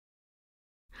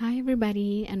Hi,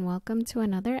 everybody, and welcome to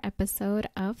another episode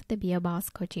of the Be a Boss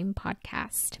Coaching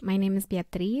Podcast. My name is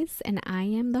Beatriz, and I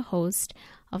am the host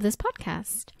of this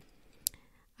podcast.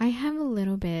 I have a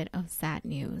little bit of sad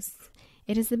news.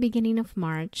 It is the beginning of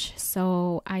March,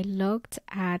 so I looked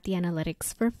at the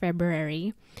analytics for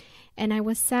February, and I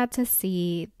was sad to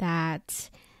see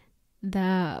that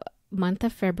the month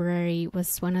of February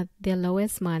was one of the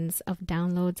lowest months of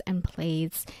downloads and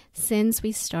plays since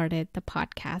we started the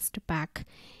podcast back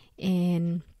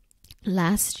in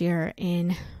last year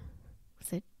was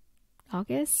it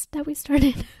August that we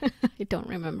started? I don't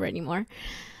remember anymore.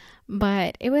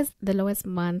 But it was the lowest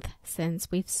month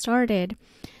since we've started.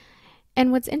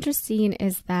 And what's interesting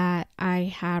is that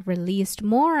I have released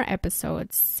more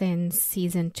episodes since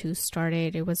season 2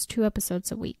 started. It was 2 episodes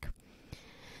a week.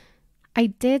 I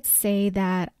did say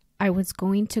that I was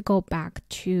going to go back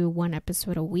to 1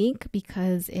 episode a week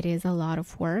because it is a lot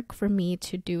of work for me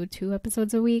to do 2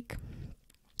 episodes a week.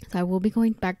 So I will be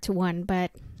going back to 1,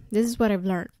 but this is what I've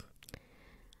learned.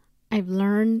 I've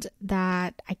learned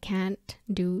that I can't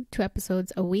do 2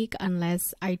 episodes a week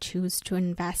unless I choose to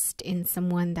invest in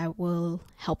someone that will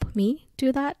help me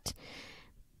do that.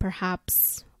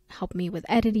 Perhaps help me with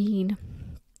editing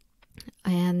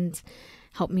and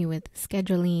help me with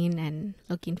scheduling and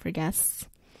looking for guests.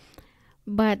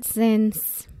 But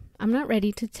since I'm not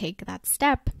ready to take that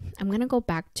step, I'm going to go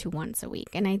back to once a week.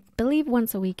 And I believe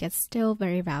once a week is still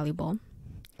very valuable.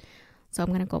 So I'm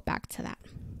going to go back to that.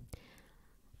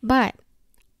 But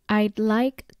I'd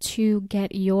like to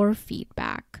get your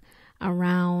feedback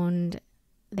around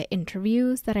the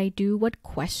interviews that I do. What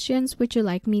questions would you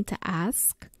like me to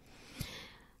ask?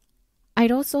 I'd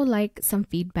also like some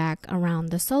feedback around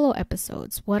the solo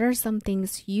episodes. What are some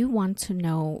things you want to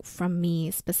know from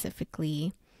me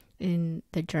specifically in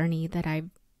the journey that I've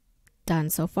done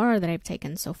so far, that I've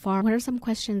taken so far? What are some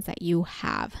questions that you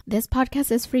have? This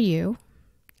podcast is for you.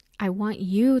 I want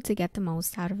you to get the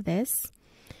most out of this.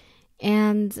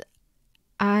 And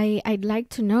I'd like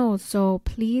to know, so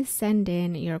please send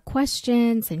in your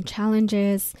questions and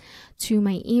challenges to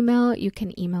my email. You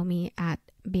can email me at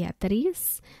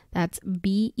Beatriz, that's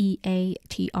BEATRIZ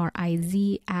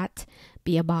at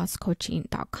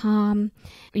beabosscoaching.com.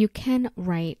 You can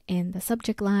write in the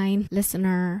subject line,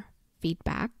 listener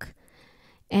feedback,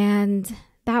 and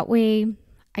that way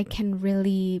I can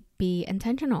really be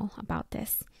intentional about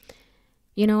this.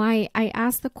 You know, I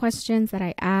ask the questions that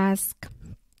I ask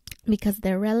because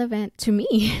they're relevant to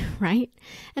me, right?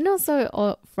 And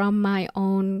also from my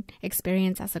own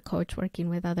experience as a coach working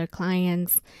with other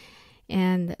clients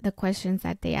and the questions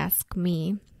that they ask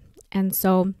me. And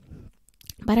so,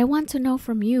 but I want to know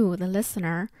from you, the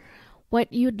listener,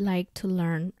 what you'd like to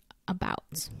learn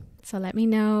about. So let me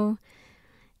know.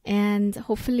 And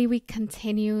hopefully we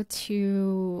continue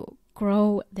to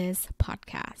grow this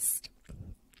podcast.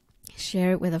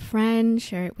 Share it with a friend,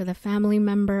 share it with a family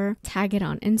member, tag it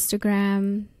on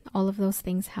Instagram. All of those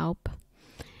things help.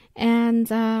 And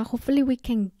hopefully we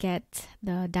can get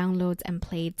the downloads and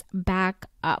plays back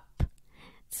up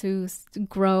to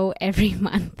grow every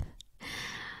month.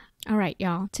 All right,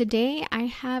 y'all. Today I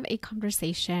have a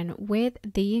conversation with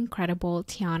the incredible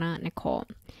Tiana Nichole.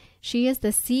 She is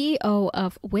the CEO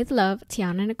of With Love,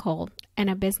 Tiana Nichole, and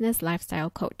a business lifestyle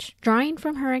coach. Drawing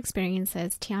from her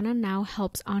experiences, Tiana now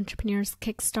helps entrepreneurs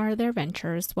kickstart their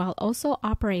ventures while also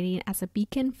operating as a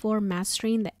beacon for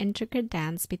mastering the intricate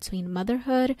dance between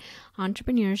motherhood,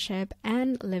 entrepreneurship,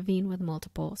 and living with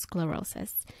multiple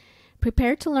sclerosis.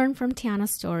 Prepare to learn from Tiana's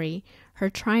story, her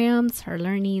triumphs, her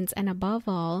learnings, and above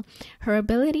all, her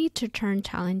ability to turn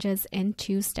challenges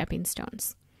into stepping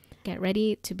stones. Get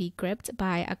ready to be gripped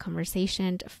by a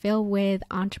conversation filled with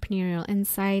entrepreneurial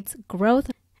insights,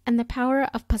 growth, and the power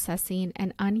of possessing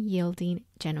an unyielding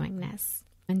genuineness.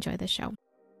 Enjoy the show.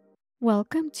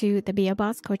 Welcome to the Be a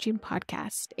Boss Coaching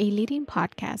Podcast, a leading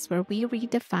podcast where we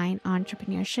redefine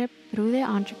entrepreneurship through the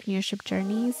entrepreneurship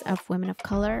journeys of women of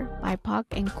color, BIPOC,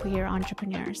 and queer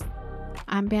entrepreneurs.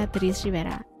 I'm Beatriz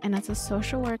Rivera, and as a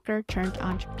social worker turned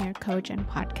entrepreneur coach and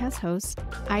podcast host,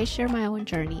 I share my own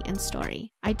journey and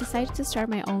story. I decided to start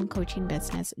my own coaching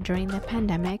business during the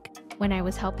pandemic when I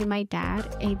was helping my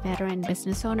dad, a veteran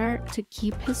business owner, to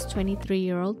keep his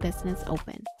 23-year-old business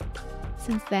open.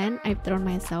 Since then, I've thrown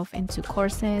myself into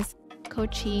courses,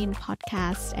 coaching,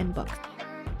 podcasts, and books.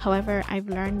 However, I've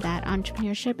learned that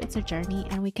entrepreneurship is a journey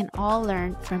and we can all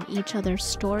learn from each other's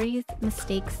stories,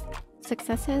 mistakes,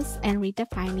 successes, and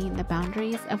redefining the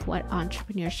boundaries of what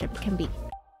entrepreneurship can be.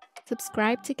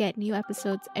 Subscribe to get new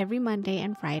episodes every Monday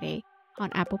and Friday on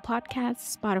Apple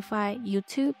Podcasts, Spotify,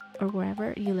 YouTube, or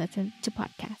wherever you listen to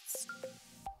podcasts.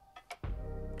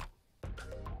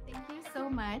 Thank you so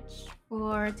much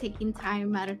for taking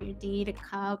time out of your day to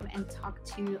come and talk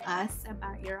to us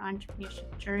about your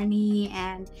entrepreneurship journey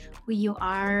and who you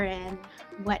are and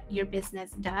what your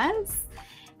business does.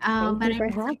 Thank you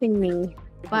for having me.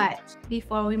 But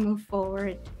before we move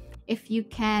forward, if you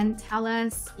can tell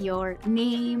us your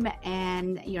name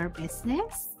and your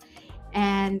business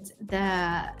and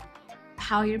the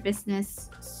how your business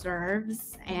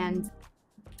serves, and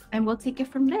we'll take it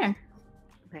from there.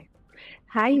 Okay.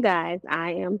 Hi, you guys.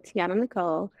 I am Tiana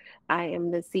Nichole. I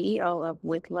am the CEO of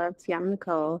With Love Tiana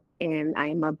Nichole, and I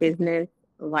am a business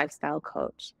lifestyle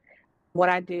coach. What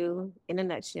I do in a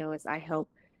nutshell is I help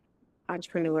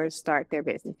entrepreneurs start their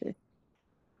businesses.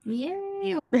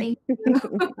 Yay! Thank you.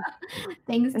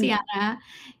 Thanks, Tiana.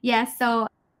 Yeah, so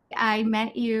I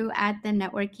met you at the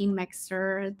networking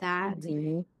mixer that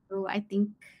Mhm. I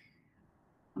think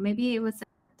maybe it was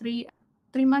three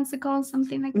months ago,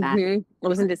 something like that. It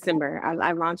was in December.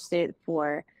 I launched it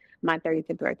for my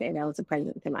 35th birthday. That was a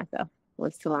present to myself,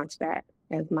 was to launch that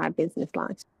as my business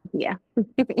launch. Yeah.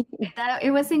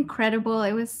 It was incredible.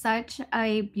 It was such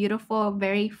a beautiful,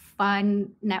 very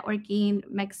fun networking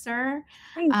mixer.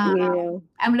 Thank you.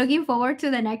 I'm looking forward to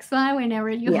the next one whenever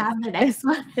you Yes. have the next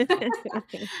one.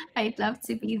 I'd love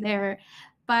to be there.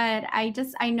 But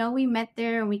I know we met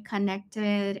there and we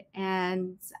connected,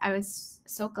 and I was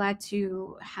so glad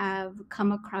to have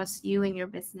come across you and your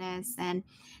business and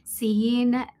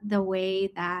seeing the way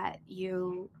that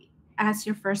you, as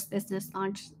your first business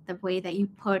launch, the way that you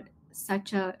put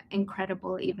such an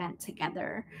incredible event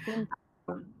together.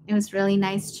 It was really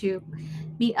nice to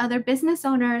meet other business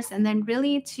owners and then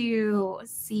really to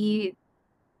see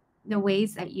the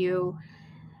ways that you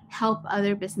help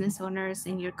other business owners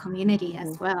in your community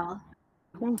as well.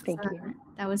 Thank So you.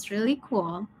 that was really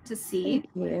cool to see.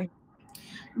 Thank you.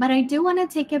 But I do want to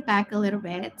take it back a little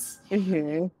bit.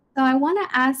 Mm-hmm. So I want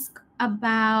to ask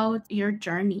about your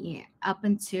journey up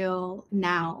until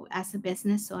now as a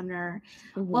business owner.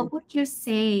 Mm-hmm. What would you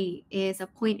say is a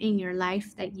point in your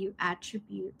life that you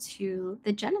attribute to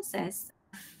the genesis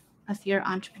of your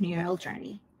entrepreneurial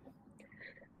journey?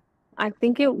 I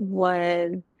think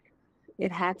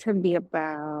it had to be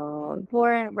about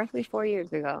roughly 4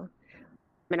 years ago.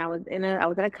 And I was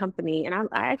at a company, and I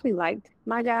actually liked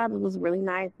my job. It was really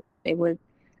nice.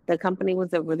 The company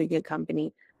was a really good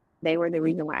company. They were the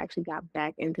reason why I actually got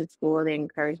back into school. They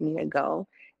encouraged me to go.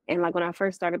 And like when I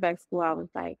first started back school, I was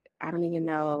like, I don't even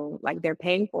know, like they're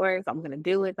paying for it, so I'm gonna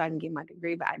do it so I can get my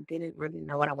degree, but I didn't really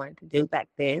know what I wanted to do back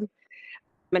then.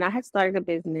 I mean, I had started a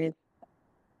business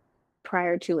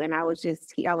prior to, and I was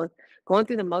going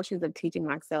through the motions of teaching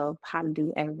myself how to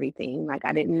do everything. Like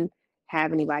I didn't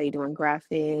have anybody doing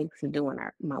graphics and doing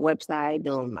my website,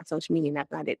 doing my social media,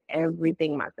 nothing. I did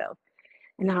everything myself.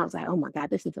 And I was like, oh my God,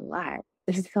 this is a lot.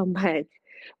 This is so much.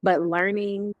 But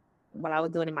learning while I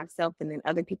was doing it myself, and then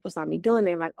other people saw me doing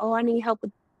it, like, oh, I need help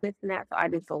with this and that. So I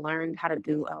just learned how to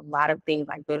do a lot of things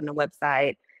like building a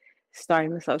website,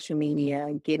 starting the social media,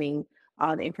 getting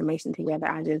all the information together.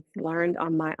 I just learned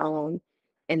on my own.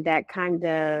 And that kind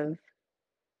of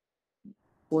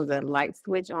was a light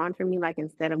switch on for me. Like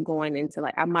instead of going into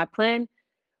my plan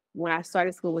when I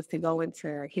started school was to go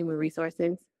into human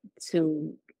resources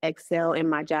to excel in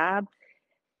my job.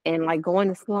 And like going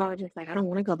to school, I was just like, I don't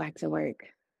want to go back to work.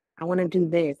 I want to do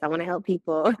this. I want to help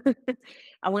people.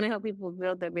 I want to help people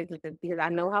build their businesses because I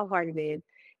know how hard it is.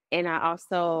 And I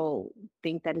also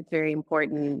think that it's very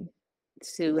important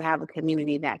to have a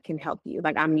community that can help you.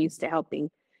 Like I'm used to helping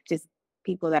just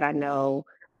people that I know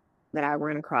that I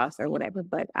run across or whatever,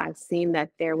 but I've seen that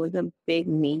there was a big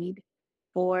need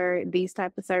for these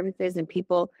type of services and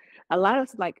people, a lot of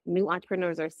like new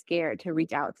entrepreneurs are scared to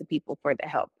reach out to people for the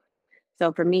help.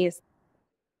 So for me, it's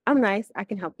I'm nice. I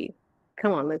can help you.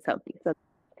 Come on, let's help you. So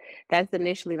that's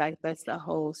the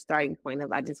whole starting point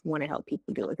of I just want to help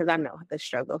people do it because I know the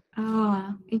struggle.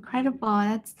 Oh,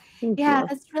 incredible. Thank Yeah, you.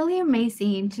 that's really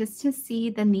amazing just to see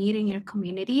the need in your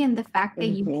community and the fact that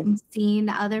you've Hmm. seen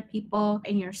other people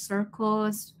in your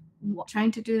circles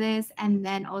trying to do this and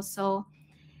then also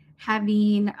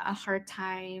having a hard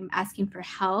time asking for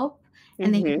help.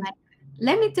 And then you're Hmm. like,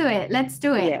 let me do it. Let's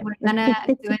do it. Yeah. We're gonna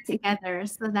do it together.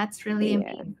 So that's really Yeah.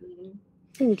 amazing.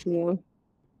 Thank you.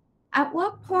 At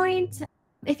what point,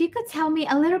 if you could tell me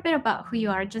a little bit about who you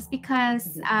are, just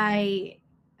because Hmm.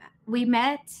 we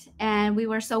met and we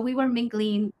were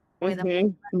mingling with a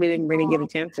We didn't really get a people.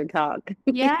 chance to talk.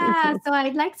 Yeah, so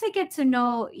I'd like to get to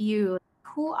know you.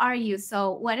 Who are you?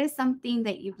 So, what is something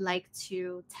that you'd like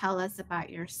to tell us about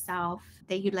yourself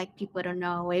that you'd like people to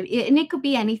know? And it could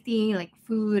be anything like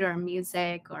food or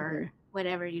music Mhm. or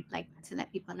whatever you'd like to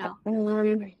let people know.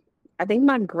 I think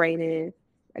my greatest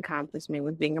accomplishment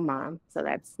was being a mom. So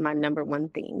that's my number one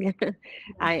thing.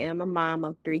 I am a mom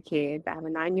of 3 kids. I have a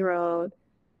 9-year-old,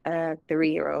 a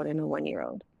 3-year-old, and a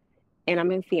 1-year-old. And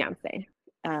I'm a fiance.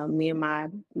 Me and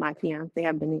my fiance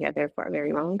have been together for a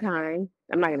very long time.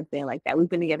 I'm not gonna say it like that. We've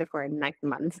been together for a nice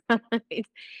amount of time,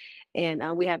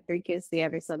 and we have 3 kids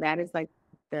together. So that is like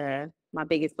the my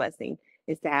biggest blessing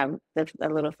is to have a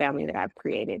little family that I've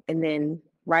created. And then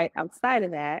right outside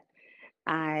of that,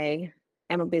 I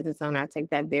am a business owner. I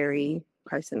take that very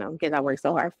personal because I work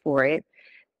so hard for it.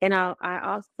 And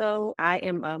I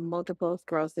am a multiple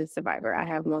sclerosis survivor. I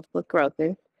have multiple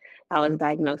sclerosis. I was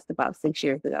diagnosed about 6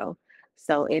 years ago.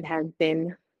 So it has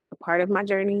been a part of my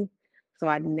journey. So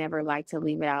I'd never like to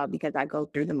leave it out because I go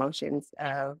through the motions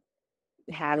of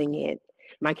having it.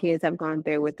 My kids have gone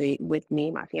through with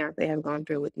me. My fiance has gone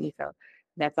through with me. So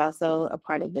that's also a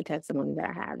part of the testimony that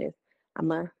I have is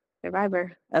I'm a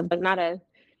survivor of not a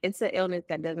it's an illness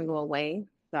that doesn't go away.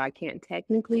 So I can't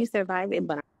technically survive it,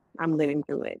 but I'm living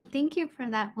through it. Thank you for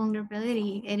that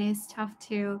vulnerability. It is tough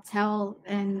to tell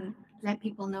and let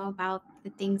people know about the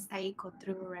things that you go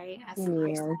through, right, as a Yeah.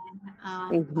 person.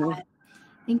 Hmm. But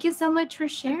thank you so much for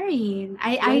sharing. No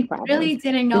I problem. really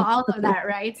didn't know all of that,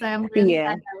 right? So I'm really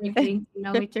Yeah. glad that we're getting to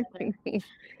know each other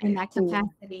in that Yeah.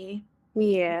 capacity.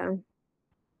 Yeah.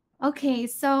 Okay,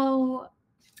 so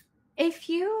if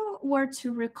you were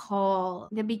to recall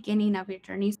the beginning of your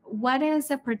journey, what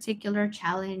is a particular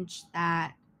challenge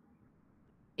that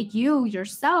you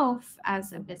yourself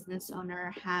as a business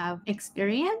owner have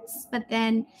experienced, but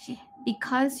then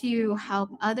because you help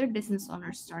other business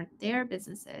owners start their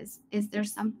businesses, is there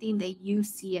something that you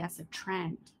see as a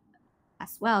trend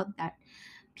as well that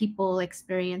people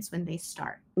experience when they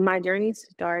start? My journey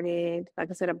started, like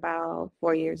I said, about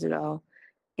 4 years ago.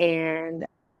 And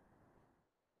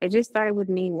it just started with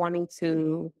me wanting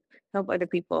to help other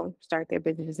people start their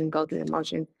businesses and go through the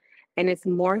motions. And it's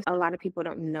more, a lot of people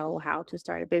don't know how to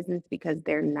start a business because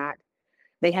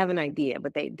they have an idea,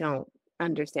 but they don't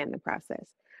understand the process.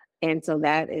 And so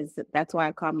that's why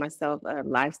I call myself a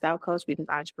lifestyle coach because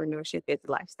entrepreneurship is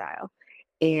a lifestyle.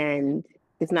 And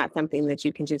it's not something that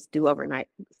you can just do overnight.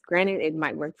 Granted, it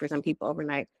might work for some people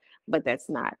overnight, but that's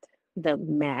not the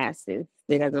masses.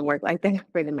 It doesn't work like that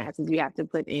for the masses. You have to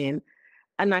put in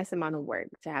a nice amount of work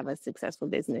to have a successful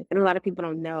business. And a lot of people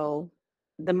don't know.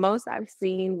 The most I've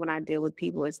seen when I deal with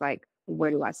people is like, where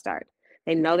do I start?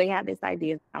 They know they have this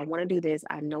idea. I want to do this.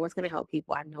 I know it's going to help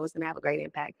people. I know it's going to have a great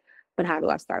impact. But how do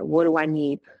I start? What do I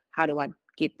need? How do I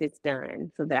get this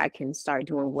done so that I can start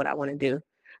doing what I want to do?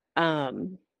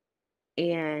 Um,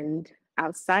 and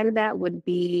outside of that would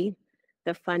be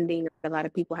the funding. A lot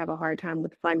of people have a hard time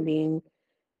with funding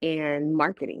and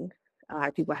marketing. A lot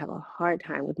of people have a hard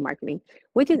time with marketing,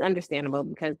 which is understandable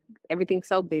because everything's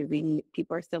so busy.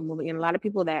 People are still moving. And a lot of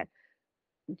people that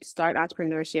start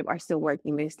entrepreneurship are still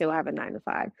working. They still have a 9 to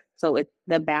 5. So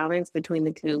the balance between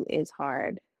the two is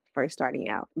hard for starting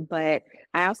out. But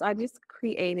I just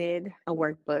created a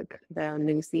workbook, the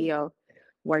new CEO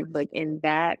workbook, and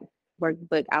that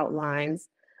workbook outlines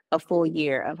a full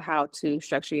year of how to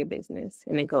structure your business,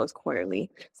 and it goes quarterly.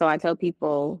 So I tell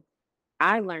people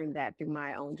I learned that through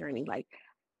my own journey. Like,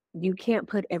 you can't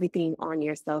put everything on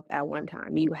yourself at one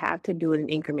time. You have to do it in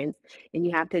increments, and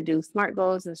you have to do SMART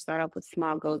goals and start off with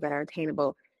small goals that are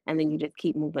attainable. And then you just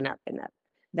keep moving up and up.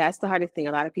 That's the hardest thing.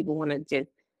 A lot of people want to just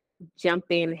jump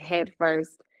in head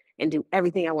first and do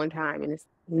everything at one time. And it's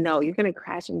no, you're going to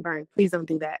crash and burn. Please don't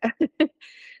do that.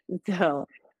 So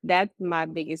that's my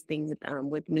biggest thing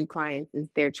with new clients is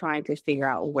they're trying to figure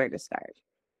out where to start.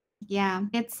 Yeah,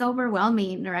 it's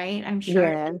overwhelming, right? I'm sure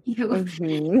Yeah. you've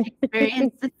Hmm.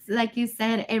 experienced, like you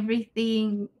said,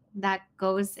 everything that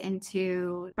goes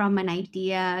into from an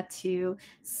idea to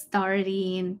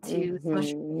starting to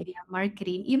social Hmm. media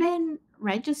marketing, even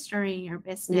registering your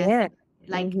business. Yeah.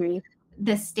 Like Hmm.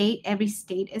 every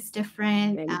state is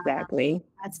different, Exactly.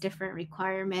 has different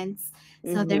requirements.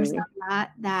 So there's Hmm. a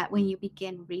lot that when you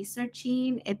begin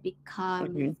researching, it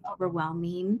becomes Hmm.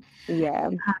 overwhelming, Yeah.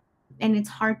 and it's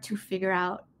hard to figure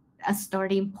out a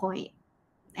starting point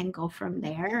and go from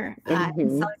there. And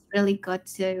so Hmm. it's really good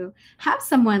to have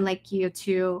someone like you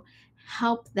to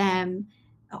help them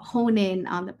hone in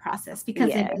on the process because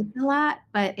it Yeah. is a lot,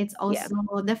 but it's Yeah.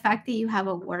 also the fact that you have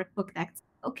a workbook that's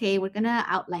okay, we're going to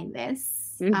outline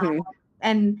this. Hmm.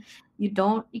 And you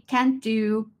can't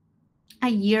do a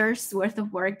year's worth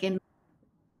of work in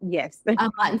Yes. a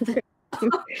month.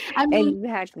 I mean,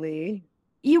 Exactly.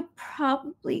 you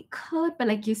probably could, but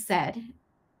like you said,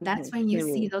 that's when you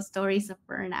see Hmm. those stories of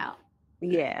burnout.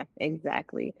 Yeah,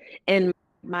 exactly. And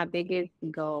my biggest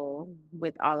goal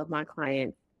with all of my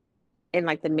clients and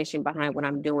like the mission behind what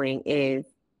I'm doing is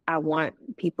I want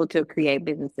people to create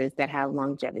businesses that have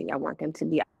longevity. I want them to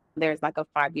be, there's like a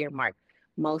 5-year mark.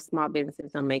 Most small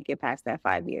businesses don't make it past that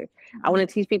 5 years. I want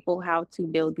to teach people how to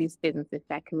build these businesses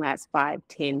that can last 5,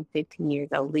 10, 15 years.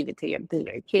 I'll leave it to your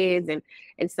kids, and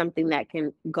it's something that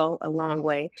can go a long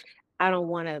way. I don't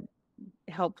want to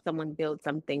help someone build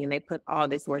something and they put all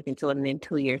this work into it, and then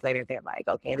 2 years later they're like,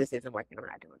 okay, this isn't working, I'm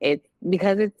not doing it. It's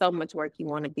because it's so much work. You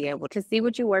want to be able to see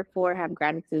what you work for, have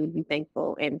gratitude, be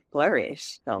thankful, and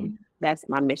flourish. So that's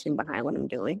my mission behind what I'm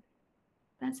doing.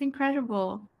 That's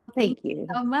incredible. Thank you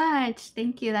so much.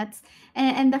 Thank you. That's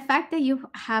and the fact that you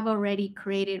have already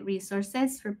created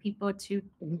resources for people to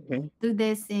do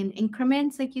this in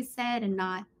increments, like you said, and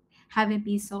not have it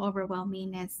be so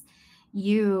overwhelming, as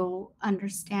you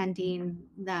understanding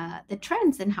the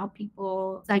trends and how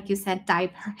people, like you said,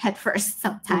 dive headfirst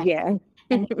sometimes. Yeah.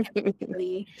 And it's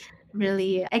really,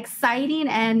 really exciting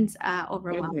and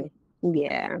overwhelming.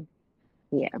 Yeah.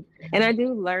 Yeah. And I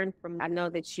do learn from, I know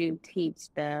that you teach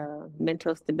the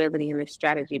mental stability and the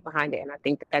strategy behind it. And I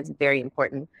think that that's very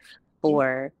important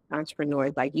for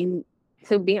entrepreneurs. Like,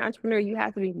 to be an entrepreneur, you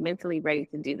have to be mentally ready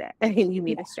to do that. And you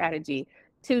need a strategy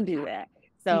to do that.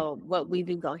 So what we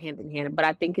do go hand in hand, but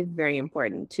I think it's very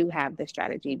important to have the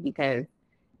strategy, because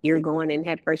you're going in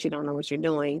head first. You don't know what you're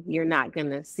doing. You're not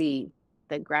going to see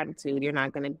the gratitude. You're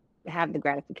not going to have the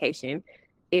gratification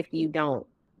if you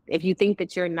think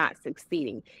that you're not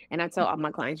succeeding. And I tell all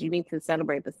my clients, you need to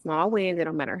celebrate the small wins,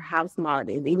 no matter how small it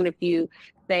is. Even if you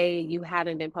say you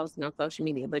haven't been posting on social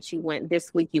media, but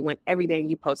this week, you went every day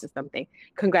and you posted something.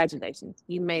 Congratulations.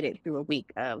 You made it through a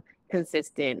week of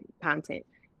consistent content.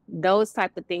 Those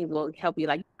type of things will help you.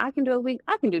 Like, I can do a week,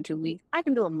 I can do 2 weeks, I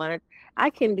can do a month, I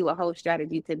can do a whole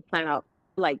strategy to plan out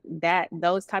like that.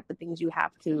 Those type of things, you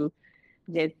have to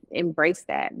just embrace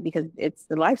that, because it's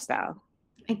the lifestyle.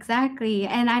 Exactly.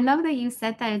 And I love that you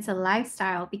said that it's a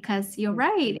lifestyle, because you're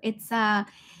right.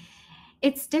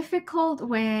 It's difficult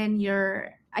when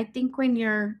I think when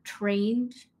you're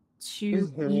trained to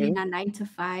be in a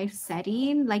 9-to-5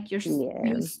 setting, like you're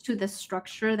used to the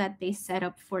structure that they set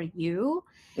up for you.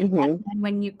 And then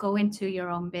when you go into your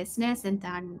own business and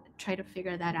then try to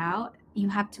figure that out, you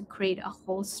have to create a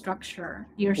whole structure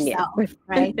yourself,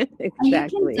 right? Exactly.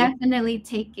 And you can definitely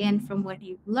take in from what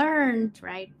you've learned,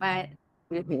 right? But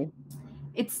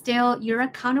it's still, you're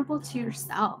accountable to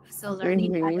yourself. So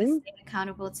learning how to stay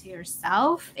accountable to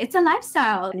yourself, it's a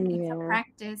lifestyle, it's a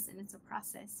practice, and it's a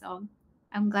process. So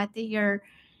I'm glad that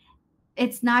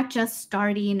it's not just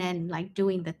starting and like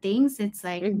doing the things. It's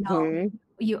like, no,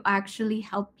 you actually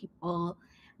help people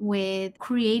with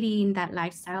creating that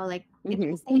lifestyle. Like it's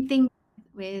the same thing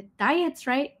with diets,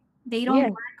 right? They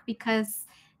don't work because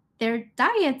they're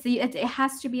diets. It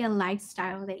has to be a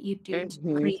lifestyle that you do. It's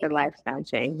a lifestyle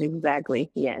change. Exactly.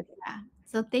 Yes. Yeah.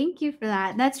 So thank you for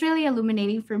that. That's really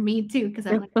illuminating for me too, because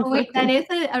I'm like, oh wait, that is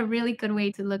a really good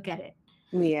way to look at it.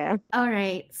 Yeah. All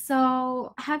right.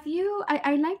 So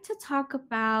I like to talk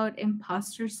about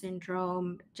imposter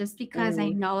syndrome, just because I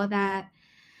know that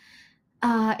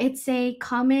it's a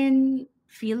common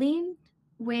feeling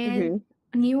with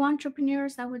new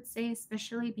entrepreneurs, I would say,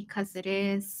 especially because it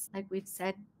is, like we've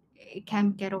said, it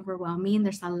can get overwhelming.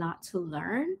 There's a lot to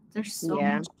learn. There's so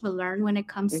much to learn when it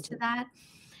comes to that.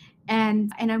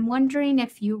 And I'm wondering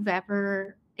if you've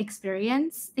ever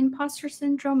experienced imposter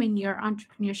syndrome in your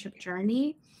entrepreneurship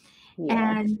journey,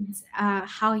 and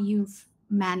how you've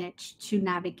managed to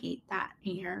navigate that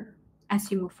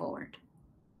as you move forward.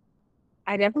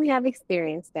 I definitely have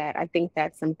experienced that. I think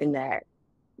that's something that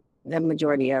the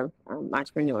majority of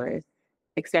entrepreneurs,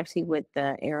 especially with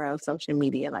the era of social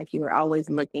media, like, you are always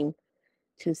looking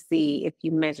to see if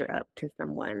you measure up to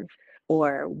someone,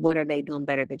 or what are they doing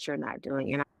better that you're not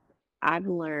doing. And I've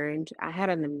learned, I had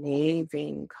an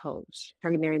amazing coach.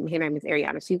 Her name is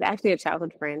Ariana. She's actually a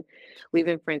childhood friend. We've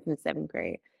been friends since 7th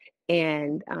grade.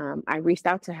 And I reached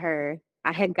out to her.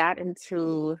 I had gotten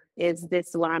to, is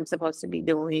this what I'm supposed to be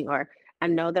doing? Or I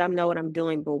know that I know what I'm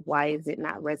doing, but why is it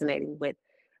not resonating with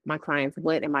my clients?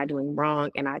 What am I doing wrong?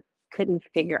 And I couldn't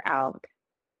figure out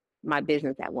my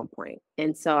business at one point.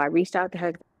 And so I reached out to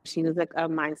her. She was like a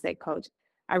mindset coach.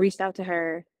 I reached out to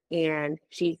her and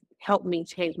she helped me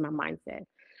change my mindset.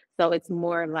 So it's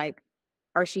more like,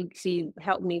 or she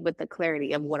helped me with the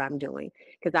clarity of what I'm doing.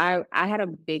 Because I had a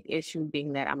big issue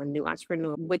being that I'm a new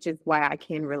entrepreneur, which is why I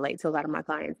can relate to a lot of my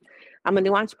clients. I'm a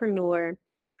new entrepreneur.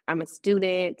 I'm a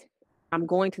student. I'm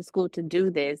going to school to do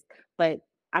this, but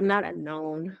I'm not a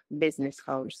known business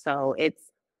coach. So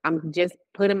I'm just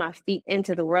putting my feet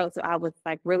into the world. So I was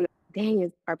like, really,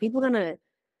 dang, are people going to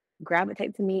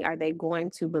gravitate to me? Are they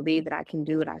going to believe that I can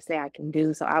do what I say I can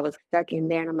do? So I was stuck in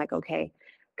there, and I'm like, okay,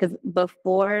 Because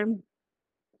before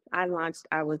I launched,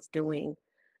 I was doing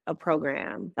a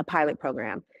program, a pilot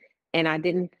program, and I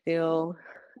didn't feel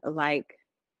like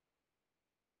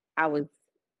I was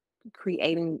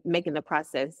making the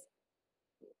process,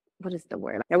 what is the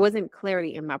word? There wasn't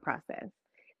clarity in my process.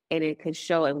 And it could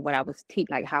show in what I was teaching,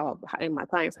 like how in my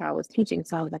clients, how I was teaching.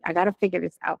 So I was like, I got to figure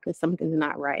this out because something's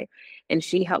not right. And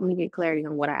she helped me get clarity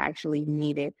on what I actually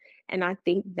needed. And I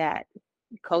think that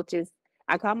coaches,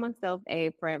 I call myself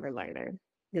a forever learner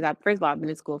because first of all, I've been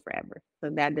in school forever. So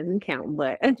that doesn't count.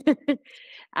 But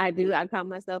I call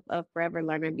myself a forever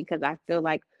learner because I feel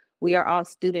like we are all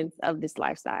students of this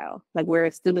lifestyle. Like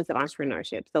we're students of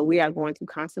entrepreneurship. So we are going to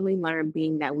constantly learn,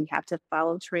 being that we have to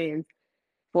follow trends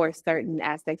for certain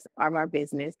aspects of our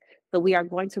business. So we are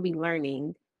going to be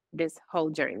learning this whole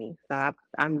journey. So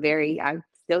I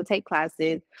still take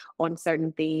classes on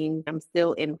certain things. I'm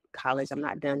still in college. I'm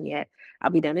not done yet.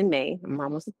 I'll be done in May. I'm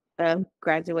almost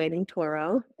graduating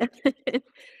Toro.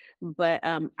 But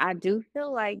I do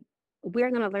feel like we're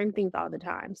going to learn things all the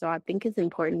time. So I think it's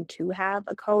important to have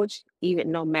a coach,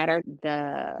 even no matter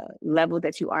the level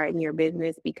that you are in your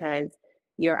business, because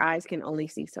your eyes can only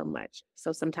see so much.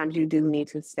 So sometimes you do need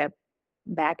to step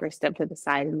back or step to the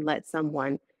side and let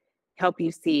someone help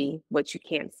you see what you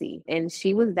can't see. And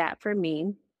she was that for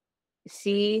me.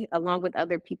 She, along with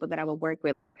other people that I would work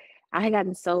with, I had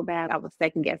gotten so bad, I was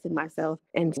second guessing myself.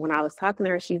 And when I was talking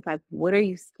to her, she's like, "What are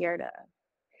you scared of?"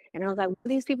 And I was like, "Well,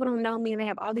 these people don't know me and they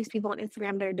have all these people on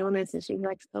Instagram that are doing this." And she's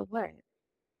like, "So what?"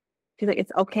 She's like,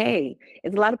 "It's okay.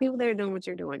 It's a lot of people that are doing what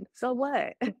you're doing. So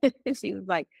what?" She was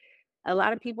like, "A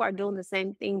lot of people are doing the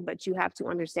same thing, but you have to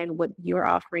understand what you're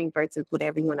offering versus what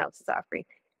everyone else is offering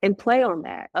and play on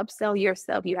that. Upsell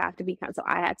yourself. You have to be." So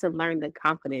I had to learn the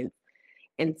confidence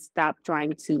and stop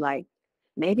trying to like,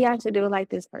 maybe I should do it like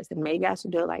this person. Maybe I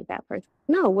should do it like that person.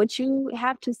 No, what you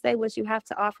have to say, what you have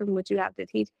to offer, and what you have to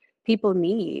teach, people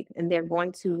need. And they're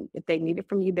going to, if they need it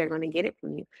from you, they're going to get it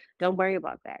from you. Don't worry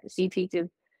about that. She teaches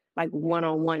like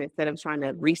one-on-one instead of trying to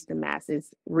reach the masses.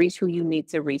 Reach who you need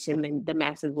to reach, and then the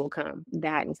masses will come.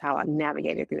 That is how I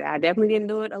navigated through that. I definitely didn't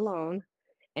do it alone.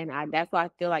 And that's why I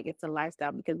feel like it's a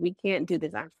lifestyle, because we can't do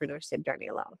this entrepreneurship journey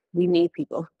alone. We need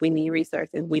people. We need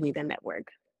resources. We need a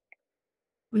network.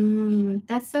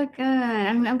 That's so good.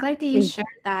 I'm glad that you shared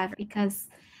that, because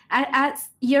as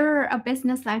you're a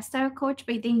business lifestyle coach,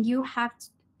 but then you have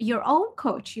your own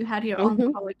coach. You had your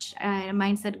own coach, a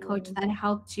mindset coach that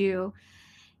helped you.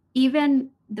 Even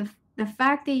the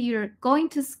fact that you're going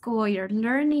to school, you're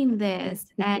learning this,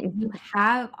 and you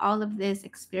have all of this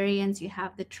experience, you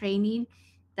have the training,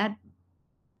 that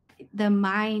the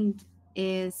mind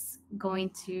is going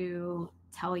to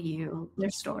tell you their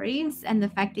stories, and the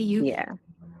fact that you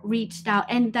reached out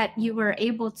and that you were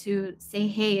able to say,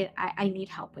 "Hey, I need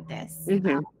help with this."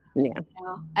 And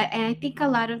I think a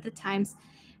lot of the times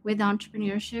with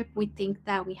entrepreneurship, we think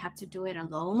that we have to do it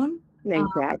alone.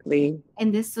 Exactly.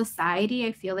 In this society,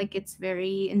 I feel like it's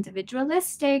very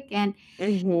individualistic, and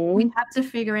we have to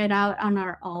figure it out on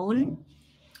our own.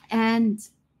 And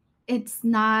it's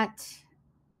not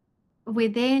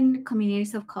within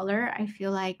communities of color. I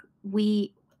feel like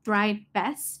we thrive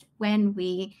best when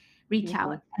we reach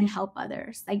out and help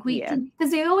others. Like we can,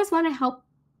 because they always want to help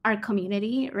our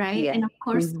community, right? And of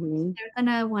course, they're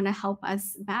gonna want to help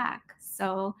us back.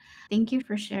 So thank you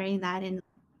for sharing that and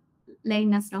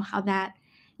letting us know how that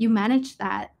you managed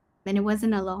that, and it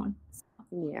wasn't alone.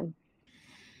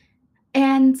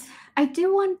 And I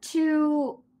do want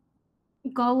to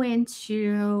go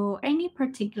into any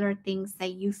particular things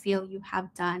that you feel you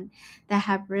have done that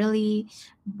have really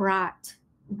brought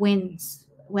wins,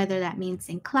 whether that means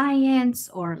in clients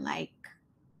or like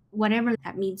whatever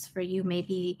that means for you,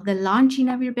 maybe the launching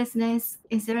of your business.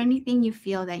 Is there anything you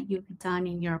feel that you've done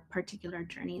in your particular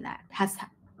journey that has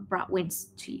brought wins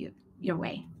to you your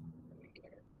way?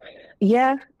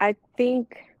 Yeah, I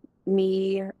think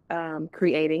me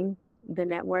creating the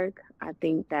network, I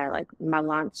think that like when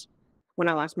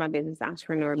I launched my business,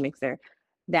 Entrepreneur Mixer,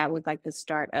 that was like the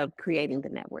start of creating the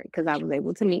network, because I was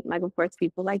able to meet, like, of course,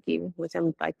 people like you, which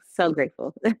I'm like so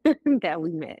grateful that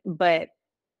we met. But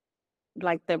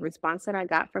like the response that I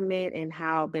got from it and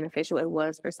how beneficial it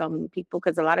was for so many people,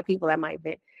 because a lot of people at my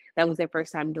event, that was their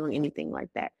first time doing anything like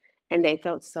that. And they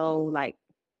felt so like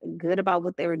good about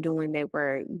what they were doing. They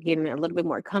were getting a little bit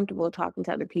more comfortable talking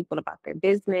to other people about their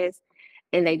business.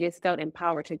 And they just felt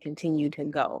empowered to continue to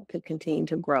grow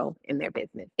in their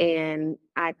business. And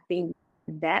I think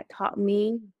that taught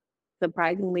me,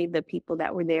 surprisingly, the people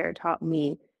that were there taught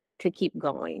me to keep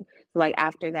going. So like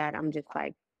after that, I'm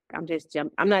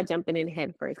not jumping in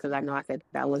head first, because I know I said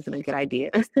that wasn't a good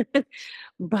idea.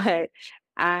 But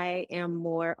I am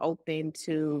more open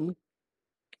to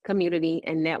community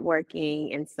and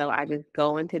networking. And so I just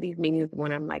go into these meetings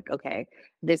when I'm like, okay,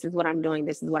 this is what I'm doing,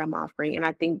 this is what I'm offering. And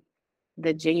I think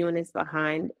the genuineness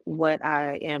behind what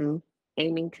I am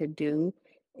aiming to do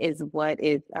is what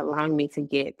is allowing me to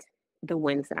get the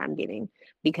wins that I'm getting,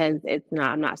 because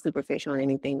I'm not superficial in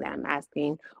anything that I'm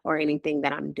asking or anything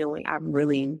that I'm doing. I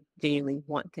really genuinely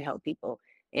want to help people,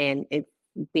 and it's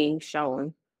being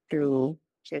shown through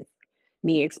just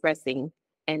me expressing.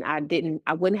 And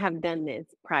I wouldn't have done this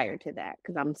prior to that,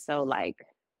 because I'm so like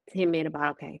timid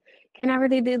about, okay, can I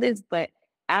really do this? But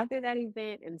after that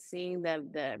event and seeing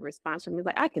the response from me,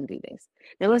 like, I can do this.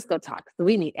 Now let's go talk. So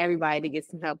we need everybody to get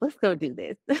some help. Let's go do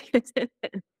this.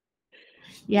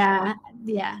 Yeah,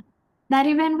 yeah. That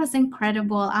event was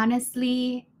incredible.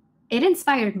 Honestly, it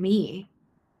inspired me.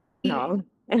 No.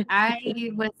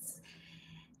 I was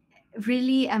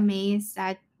really amazed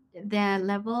at the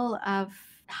level of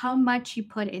how much you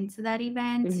put into that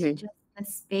event, Mhm. just the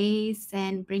space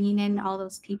and bringing in all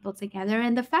those people together.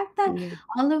 And the fact that Yeah.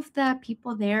 all of the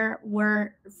people there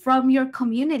were from your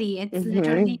community, it's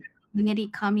literally Mhm. your community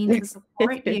coming to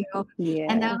support you. And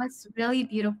Yeah. that was really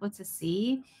beautiful to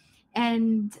see.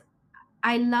 And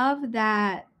I love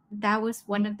that that was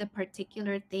one of the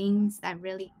particular things that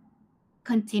really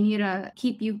continue to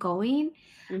keep you going.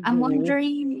 I'm Mhm.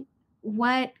 wondering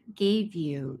what gave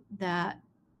you the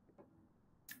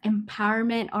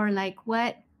empowerment, or like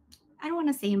what, I don't want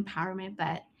to say empowerment,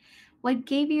 but what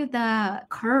gave you the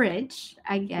courage,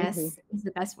 I Mhm. guess is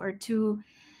the best word, to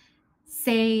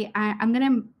say, I'm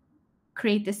going to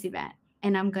create this event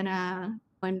and I'm going to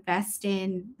invest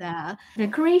in the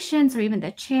decorations or even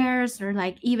the chairs or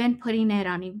like even putting it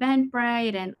on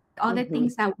Eventbrite and all the Mhm.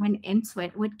 things that went into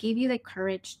it. What gave you the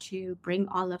courage to bring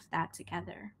all of that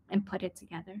together and put it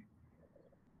together?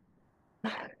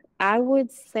 I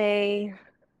would say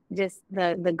just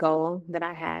the goal that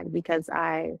I had, because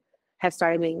I have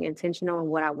started being intentional in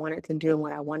what I wanted to do and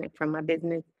what I wanted from my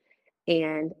business,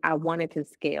 and I wanted to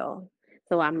scale.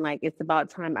 So I'm like, it's about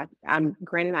time. I'm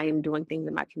granted, I am doing things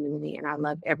in my community, and I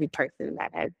love every person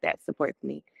that supports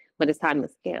me. But it's time to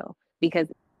scale,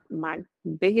 because my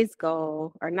biggest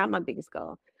goal, or not my biggest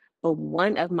goal, but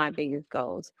one of my biggest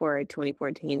goals for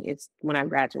 2014 is when I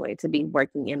graduate to be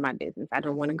working in my business. I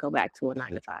don't want to go back to a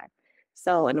 9 to 5.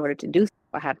 So in order to do so,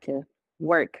 I have to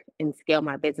work and scale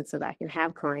my business so that I can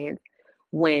have clients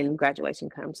when graduation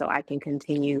comes, so I can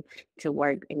continue to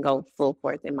work and go full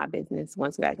force in my business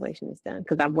once graduation is done.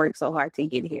 Because I've worked so hard to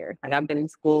get here. Like, I've been in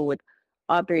school with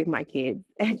all three of my kids,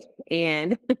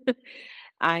 and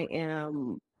I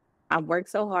am I work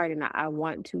so hard, and I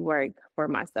want to work for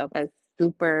myself. A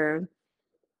super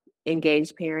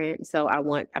engaged parent, so I don't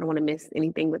want to miss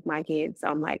anything with my kids. So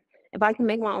I'm like, if I can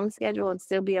make my own schedule and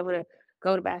still be able to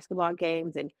go to basketball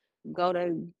games and go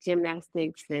to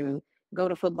gymnastics and go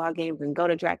to football games and go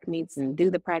to track meets and do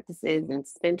the practices and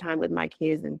spend time with my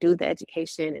kids and do the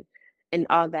education and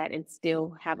all that, and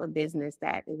still have a business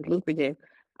that is lucrative,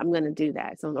 I'm going to do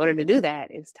that. So in order to do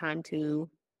that, it's time to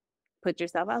put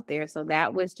yourself out there. So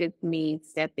that was just me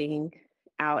stepping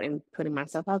out and putting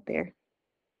myself out there.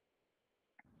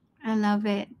 I love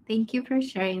it. Thank you for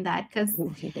sharing that, because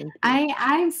Thank you.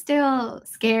 I'm still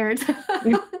scared.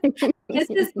 This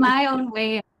is my own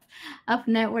way of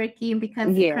networking,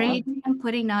 because Yeah. creating and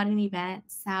putting out an event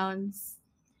sounds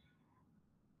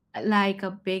like a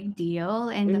big deal,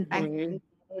 and the fact that Mhm.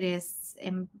 it is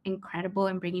incredible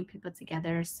and bringing people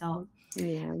together. So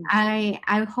Yeah.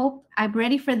 I hope I'm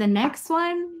ready for the next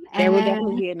one, There will and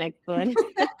definitely be a next one.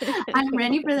 I'm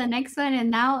ready for the next one.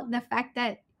 And now the fact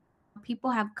that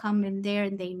people have come in there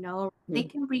and they know they Mhm.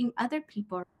 can bring other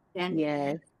people, and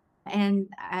Yes.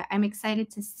 I'm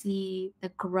excited to see the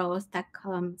growth that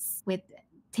comes with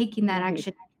taking that Mhm.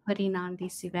 action, putting on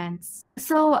these events.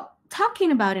 So,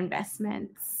 talking about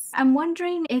investments, I'm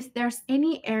wondering if there's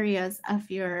any areas of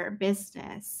your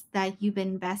business that you've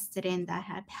invested in that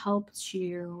have helped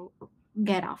you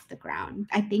get off the ground.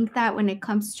 I think that when it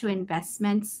comes to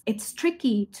investments, it's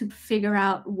tricky to figure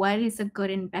out what is a good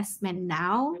investment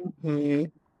now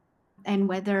Mhm. and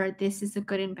whether this is a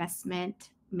good investment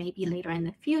maybe later in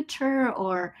the future.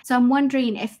 Or so I'm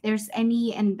wondering if there's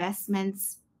any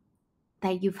investments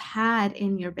that you've had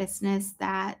in your business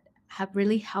that have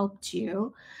really helped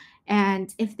you,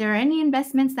 and if there are any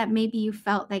investments that maybe you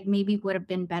felt like maybe would have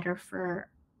been better for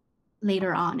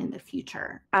later on in the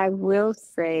future. I will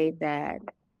say that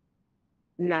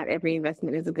not every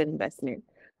investment is a good investment.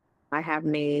 I have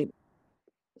made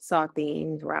saw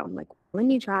things where I'm like, let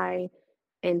me try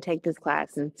and take this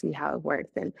class and see how it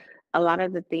works. And a lot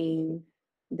of the things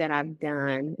that I've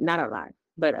done, not a lot,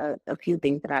 but a few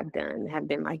things that I've done have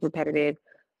been like repetitive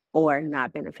or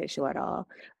not beneficial at all.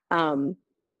 Um,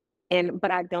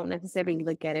 but I don't necessarily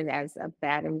look at it as a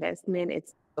bad investment.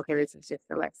 It's okay, this is just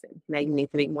a lesson. Now you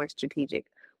need to be more strategic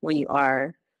when you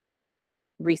are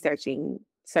researching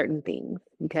certain things,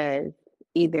 because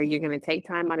either you're going to take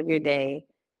time out of your day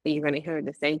and you're going to hear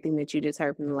the same thing that you just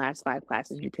heard from the last 5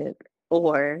 classes you took,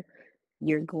 or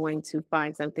you're going to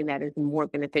find something that is more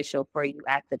beneficial for you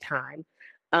at the time.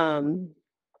 Um,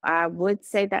 I would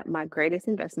say that my greatest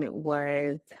investment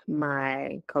was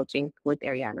my coaching with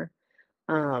Ariana,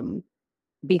 um,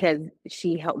 because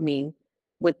she helped me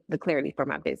with the clarity for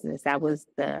my business.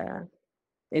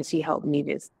 And she helped me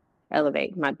just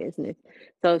elevate my business.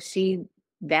 So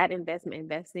that investment,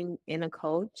 investing in a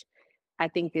coach, I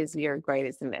think is your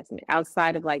greatest investment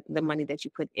outside of like the money that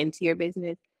you put into your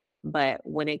business. But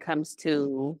when it comes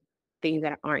to things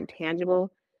that aren't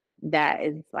tangible, that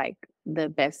is like the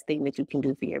best thing that you can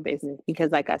do for your business.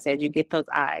 Because like I said, you get those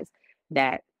eyes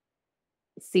that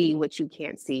see what you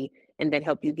can't see and that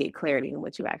help you get clarity in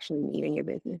what you actually need in your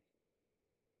business.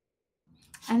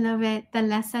 I love it. The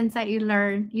lessons that you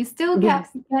learn, you still Yes.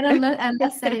 get a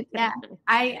lesson. Yeah,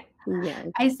 I Yes.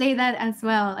 I say that as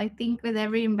well. I think with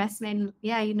every investment,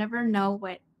 yeah, you never know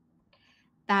what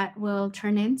that will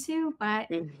turn into, but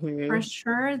for Hmm.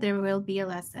 sure there will be a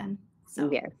lesson. So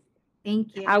Yes.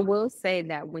 thank you. I will say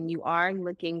that when you are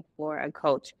looking for a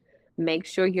coach, make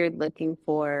sure you're looking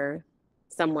for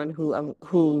someone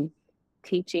who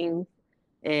teaching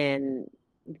and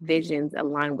visions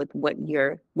align with what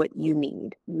you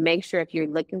need. Make sure if you're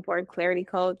looking for a clarity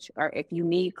coach, or if you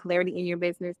need clarity in your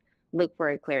business, look for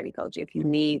a clarity coach. If you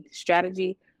need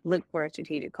strategy, look for a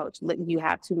strategic coach. You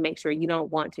have to make sure you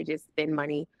don't want to just spend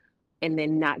money and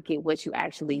then not get what you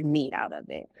actually need out of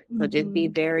it. So just be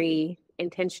Mhm. very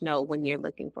intentional when you're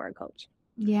looking for a coach.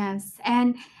 Yes.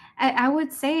 And I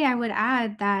would say, I would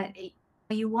add that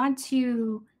you want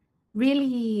to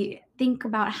really think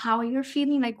about how you're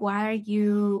feeling. Like, why are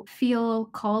you feel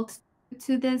called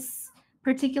to this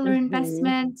particular Hmm.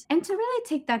 investment? And to really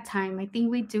take that time. I think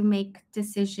we do make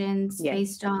decisions Yes.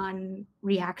 based on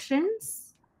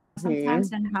reactions sometimes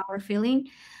Hmm. and how we're feeling.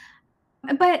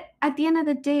 But at the end of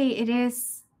the day, it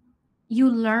is, you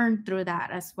learn through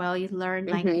that as well. You learn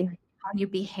like Hmm. how you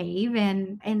behave,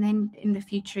 and then in the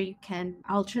future you can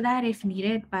alter that if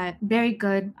needed. But very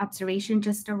good observation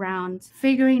just around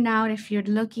figuring out if you're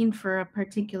looking for a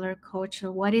particular coach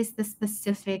or what is the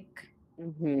specific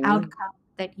Hmm. outcome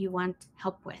that you want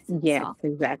help with. Yes, So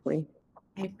exactly.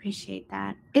 I appreciate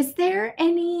that. Is there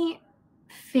any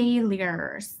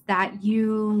failures that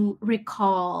you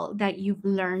recall that you've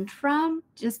learned from?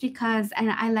 Just because,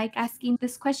 and I like asking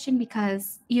this question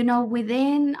because,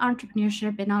 within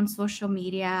entrepreneurship and on social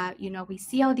media, we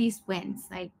see all these wins.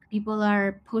 Like people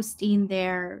are posting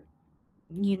their,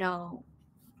 you know,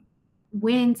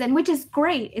 wins, and which is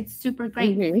great. It's super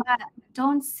great. Hmm. But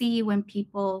don't see when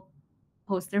people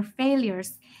post their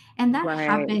failures. And that Right.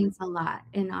 happens a lot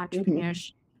in Hmm.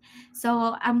 entrepreneurship.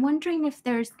 So I'm wondering if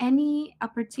there's a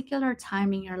particular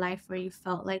time in your life where you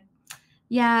felt like,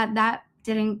 yeah, that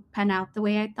didn't pan out the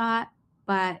way I thought,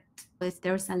 but if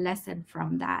there was a lesson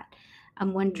from that.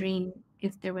 I'm wondering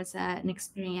if there was an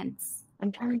experience.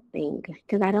 I'm trying to think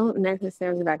because I don't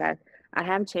necessarily like I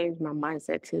have changed my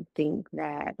mindset to think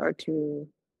that or to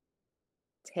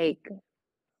take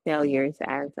failures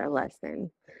as a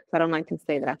lesson. So I don't like to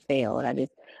say that I failed. I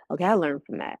just, okay, I learned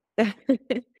from that.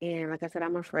 And like I said,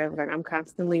 I'm a forever learner. I'm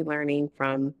constantly learning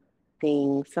from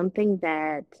things. Something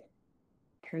that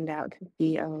turned out to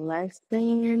be a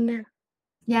lesson.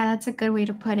 Yeah, that's a good way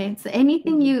to put it. So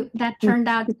anything you that turned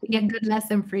out to be a good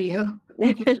lesson for you.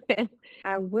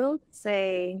 I will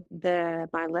say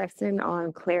my lesson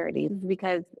on clarity is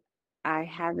because I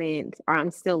haven't, or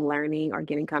I'm still learning or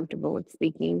getting comfortable with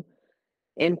speaking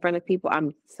in front of people.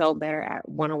 I'm so better at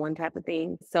one-on-one type of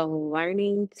thing. So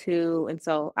learning to, and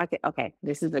so okay,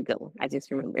 this is a good one. I just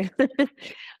remembered.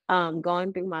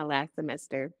 Going through my last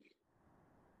semester,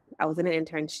 I was in an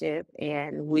internship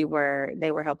and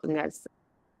they were helping us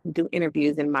do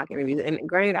interviews and mock interviews. And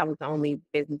granted, I was the only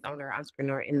business owner,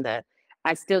 entrepreneur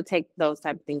I still take those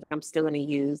type of things. I'm still going to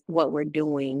use what we're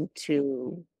doing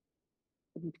to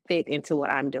fit into what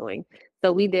I'm doing.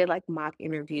 So we did like mock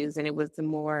interviews, and it was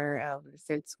more of a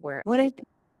sense where what did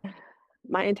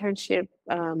my internship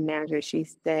manager, she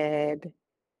said,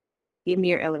 give me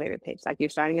your elevator pitch. Like, you're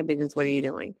starting a business, what are you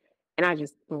doing? And I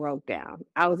just broke down.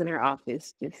 I was in her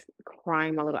office just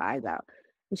crying my little eyes out.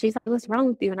 And she's like, what's wrong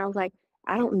with you? And I was like,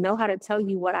 I don't know how to tell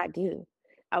you what I do.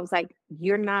 I was like,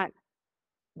 you're not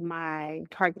my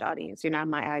target audience. You're not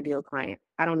my ideal client.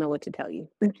 I don't know what to tell you.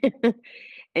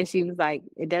 And she was like,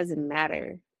 it doesn't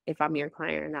matter if I'm your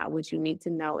client or not. What you need to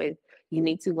know is you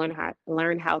need to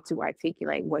learn how to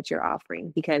articulate what you're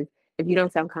offering, because if you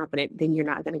don't sound confident, then you're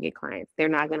not going to get clients. They're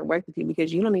not going to work with you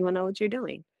because you don't even know what you're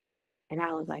doing. And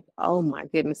I was like, oh my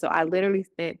goodness. So I literally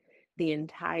spent the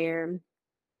entire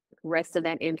rest of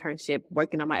that internship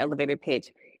working on my elevator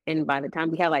pitch. And by the time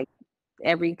we had like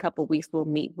every couple of weeks, we'll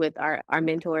meet with our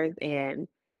mentors. And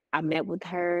I met with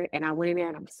her and I went in there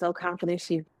and I'm so confident.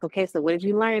 She's okay. So what did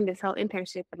you learn this whole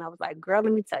internship? And I was like, girl,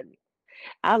 let me tell you,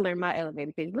 I learned my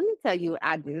elevator pitch. Let me tell you what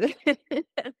I do.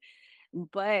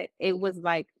 But it was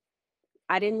like,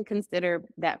 I didn't consider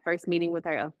that first meeting with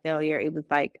her a failure. It was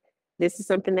like, this is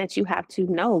something that you have to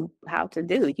know how to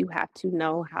do. You have to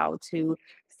know how to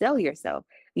sell yourself.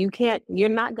 You're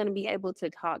not going to be able to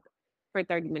talk for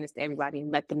 30 minutes to everybody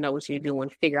and let them know what you're doing,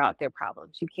 figure out their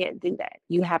problems. You can't do that.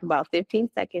 You have about 15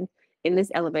 seconds in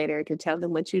this elevator to tell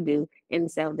them what you do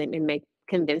and sell them and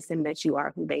convince them that you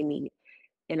are who they need.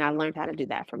 And I learned how to do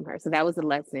that from her. So that was a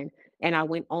lesson. And I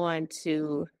went on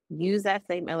to use that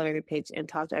same elevator pitch and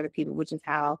talk to other people, which is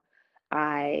how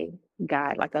I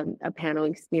got like a panel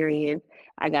experience.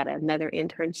 I got another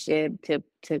internship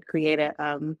to create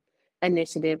a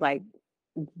initiative. Like,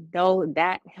 though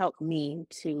that helped me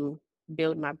to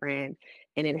build my brand,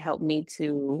 and it helped me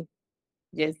to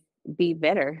just be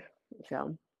better.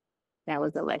 So that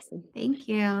was a lesson. Thank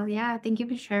you. Yeah, thank you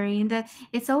for sharing that.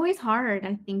 It's always hard.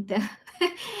 I think that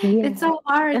Yeah. it's so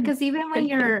hard because even when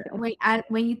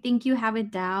you think you have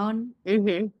it down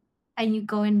Mm-hmm. and you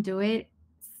go and do it,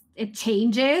 it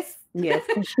changes. Yes.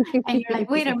 And you're like,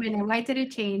 wait a minute, why did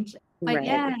it change? But Right.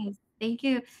 yes, thank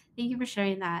you. Thank you for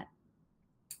sharing that.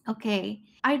 Okay.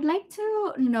 I'd like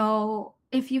to know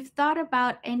if you've thought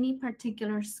about any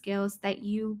particular skills that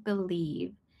you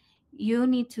believe you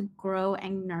need to grow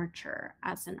and nurture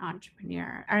as an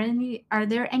entrepreneur. Are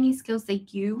there any skills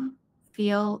that you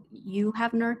feel you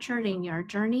have nurtured in your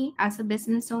journey as a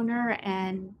business owner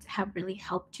and have really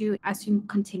helped you as you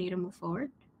continue to move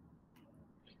forward?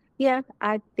 Yeah,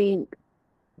 I think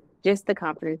just the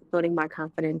confidence, building my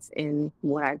confidence in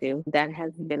what I do. That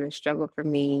has been a struggle for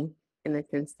me, in the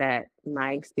sense that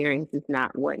my experience is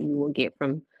not what you will get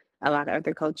from a lot of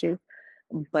other coaches,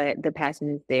 but the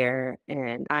passion is there.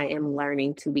 And I am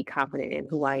learning to be confident in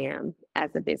who I am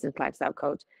as a business lifestyle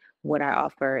coach, what I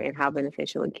offer, and how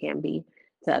beneficial it can be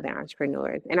to other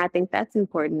entrepreneurs. And I think that's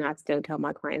important. I still tell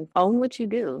my clients, own what you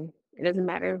do. It doesn't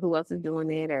matter who else is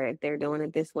doing it or if they're doing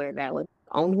it this way or that way.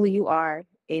 Own who you are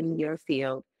in your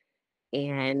field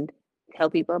and tell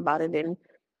people about it. And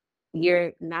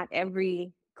you're not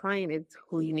every client is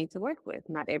who you need to work with.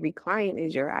 Not every client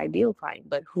is your ideal client,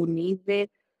 but who needs it,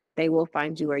 they will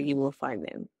find you or you will find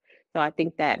them. So I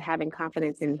think that having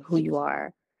confidence in who you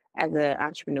are as an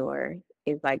entrepreneur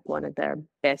is like one of the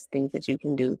best things that you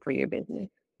can do for your business.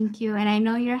 Thank you. And I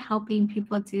know you're helping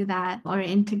people do that or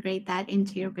integrate that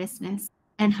into your business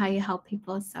and how you help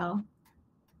people. So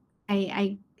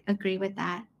I agree with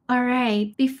that. All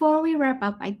right. Before we wrap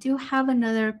up, I do have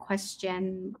another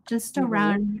question just Mm-hmm.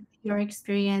 around your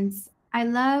experience. I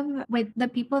love with the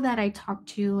people that I talk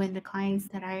to and the clients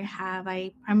that I have,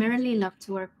 I primarily love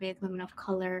to work with women of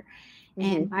color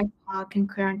Mm-hmm. and BIPOC and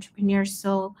queer entrepreneurs.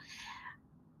 So,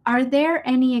 are there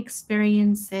any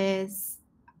experiences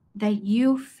that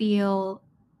you feel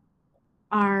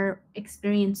are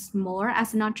experienced more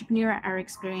as an entrepreneur, are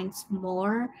experienced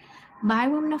more by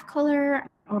women of color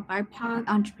or BIPOC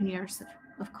entrepreneurs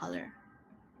of color?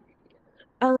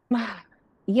 Um,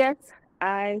 yes,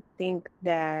 I think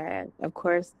that, of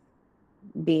course,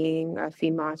 being a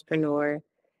female entrepreneur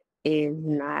is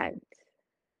not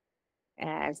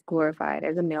as glorified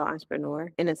as a male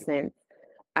entrepreneur in a sense.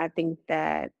 I think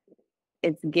that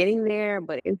it's getting there,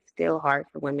 but it's still hard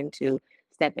for women to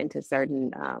step into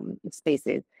certain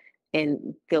spaces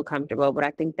and feel comfortable. But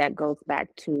I think that goes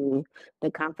back to the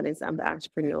confidence of the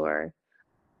entrepreneur.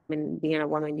 And being a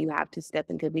woman, you have to step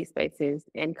into these spaces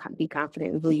and be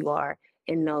confident in who you are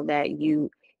and know that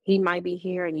he might be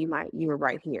here and you were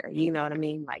right here. You know what I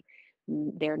mean? Like,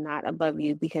 they're not above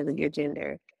you because of your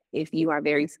gender. If you are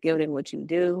very skilled in what you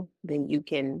do, then you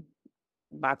can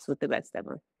box with the best of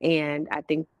them. And I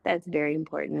think that's very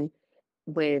important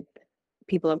with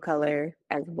people of color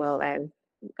as well as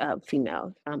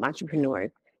female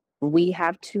entrepreneurs. We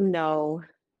have to know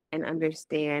and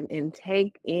understand and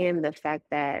take in the fact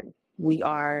that we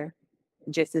are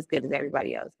just as good as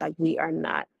everybody else. Like, we are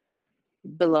not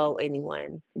below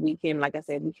anyone. We can, like I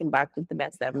said, we can box with the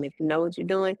best of them. If you know what you're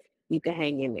doing, you can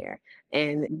hang in there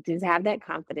and just have that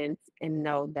confidence and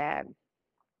know that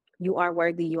you are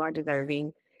worthy, you are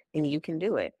deserving, and you can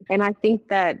do it. And I think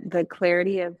that the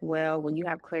clarity as well, when you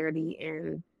have clarity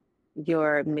in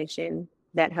your mission,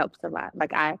 that helps a lot.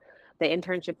 Like the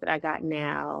internship that I got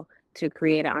now to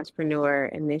create an entrepreneur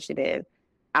initiative,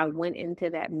 I went into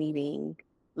that meeting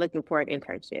looking for an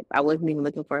internship. I wasn't even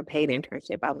looking for a paid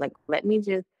internship. I was like, let me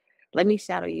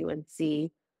shadow you and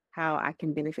see how I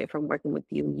can benefit from working with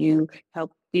you. You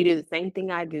do the same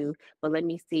thing I do, but let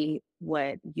me see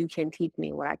what you can teach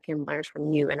me, what I can learn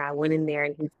from you. And I went in there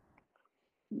and he,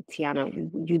 Tiana,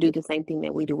 you do the same thing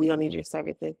that we do. We don't need your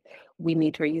services. We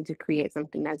need for you to create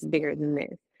something that's bigger than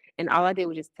this. And all I did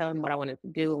was just tell him what I wanted to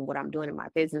do and what I'm doing in my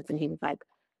business. And he was like,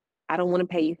 I don't want to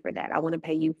pay you for that. I want to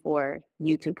pay you for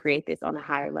you to create this on a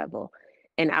higher level.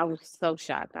 And I was so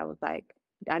shocked. I was like,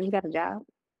 I just got a job,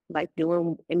 like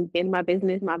doing in my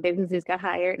business. My business just got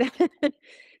hired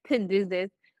to do this.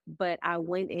 But I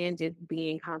went in just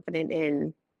being confident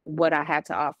in what I had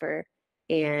to offer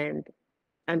and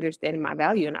understanding my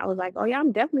value. And I was like, oh yeah,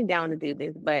 I'm definitely down to do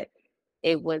this. But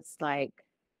it was like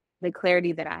the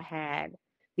clarity that I had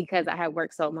because I had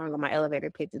worked so long on my elevator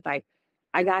pitch. It's like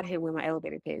I got him with my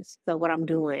elevator pitch. So what I'm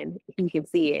doing, he can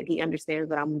see it. He understands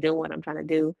what I'm doing, what I'm trying to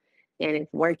do, and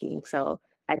it's working. So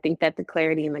I think that the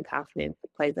clarity and the confidence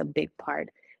plays a big part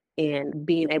in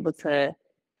being able to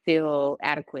feel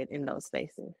adequate in those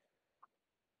spaces.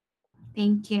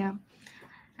 Thank you.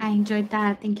 I enjoyed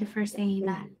that. Thank you for saying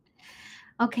that.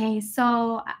 Okay,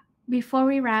 so before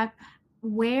we wrap,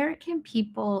 where can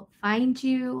people find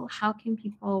you? How can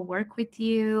people work with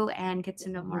you and get to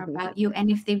know more about you? And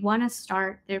if they want to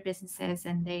start their businesses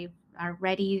and they are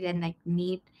ready and like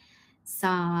need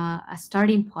a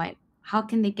starting point, how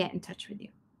can they get in touch with you?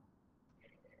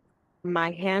 My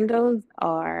handles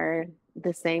are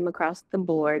the same across the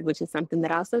board, which is something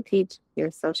that I also teach.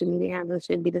 Your social media handles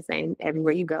should be the same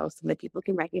everywhere you go so that people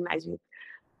can recognize you.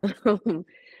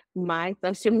 My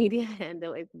social media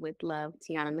handle is with Love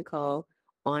Tiana Nichole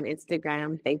on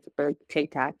Instagram, Facebook,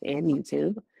 TikTok, and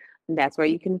YouTube. That's where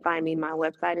you can find me. My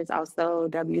website is also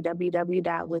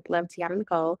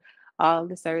www.withlovetiana.nicole. All of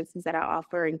the services that I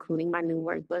offer, including my new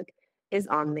workbook, is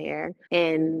on there.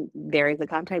 And there is a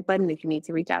contact button if you need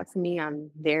to reach out to me.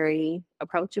 I'm very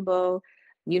approachable.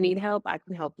 You need help, I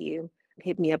can help you.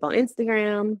 Hit me up on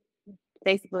Instagram,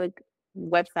 Facebook,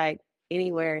 website,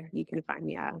 anywhere you can find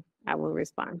me. I will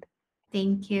respond.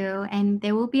 Thank you. And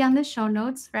they will be on the show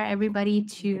notes for everybody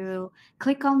to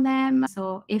click on them.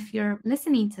 So if you're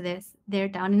listening to this, they're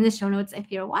down in the show notes.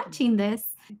 If you're watching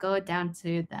this, go down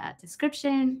to the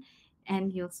description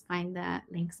and you'll find the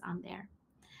links on there.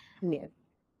 Yes.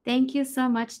 Thank you so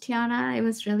much, Tiana. It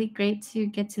was really great to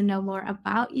get to know more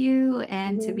about you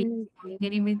and to be in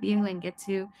community with you and get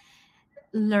to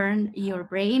learn your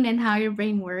brain and how your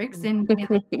brain works and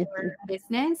your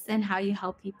business and how you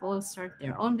help people start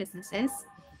their own businesses.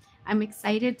 I'm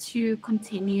excited to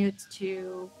continue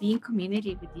to be in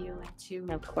community with you and to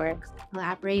of course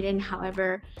collaborate in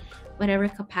whatever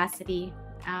capacity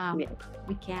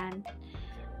we can.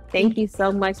 Thank you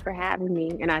so much for having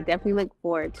me. And I definitely look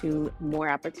forward to more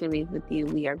opportunities with you.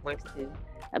 We are going to do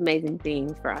amazing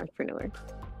things for entrepreneurs.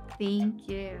 Thank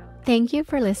you. Thank you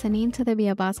for listening to the Be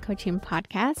a Boss Coaching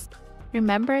podcast.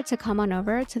 Remember to come on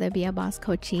over to the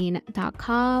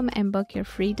beabosscoaching.com and book your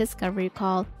free discovery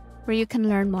call where you can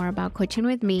learn more about coaching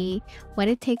with me, what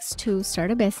it takes to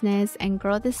start a business and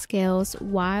grow the skills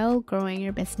while growing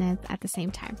your business at the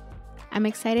same time. I'm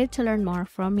excited to learn more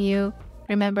from you.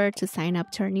 Remember to sign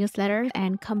up to our newsletter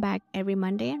and come back every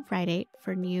Monday and Friday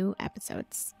for new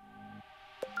episodes.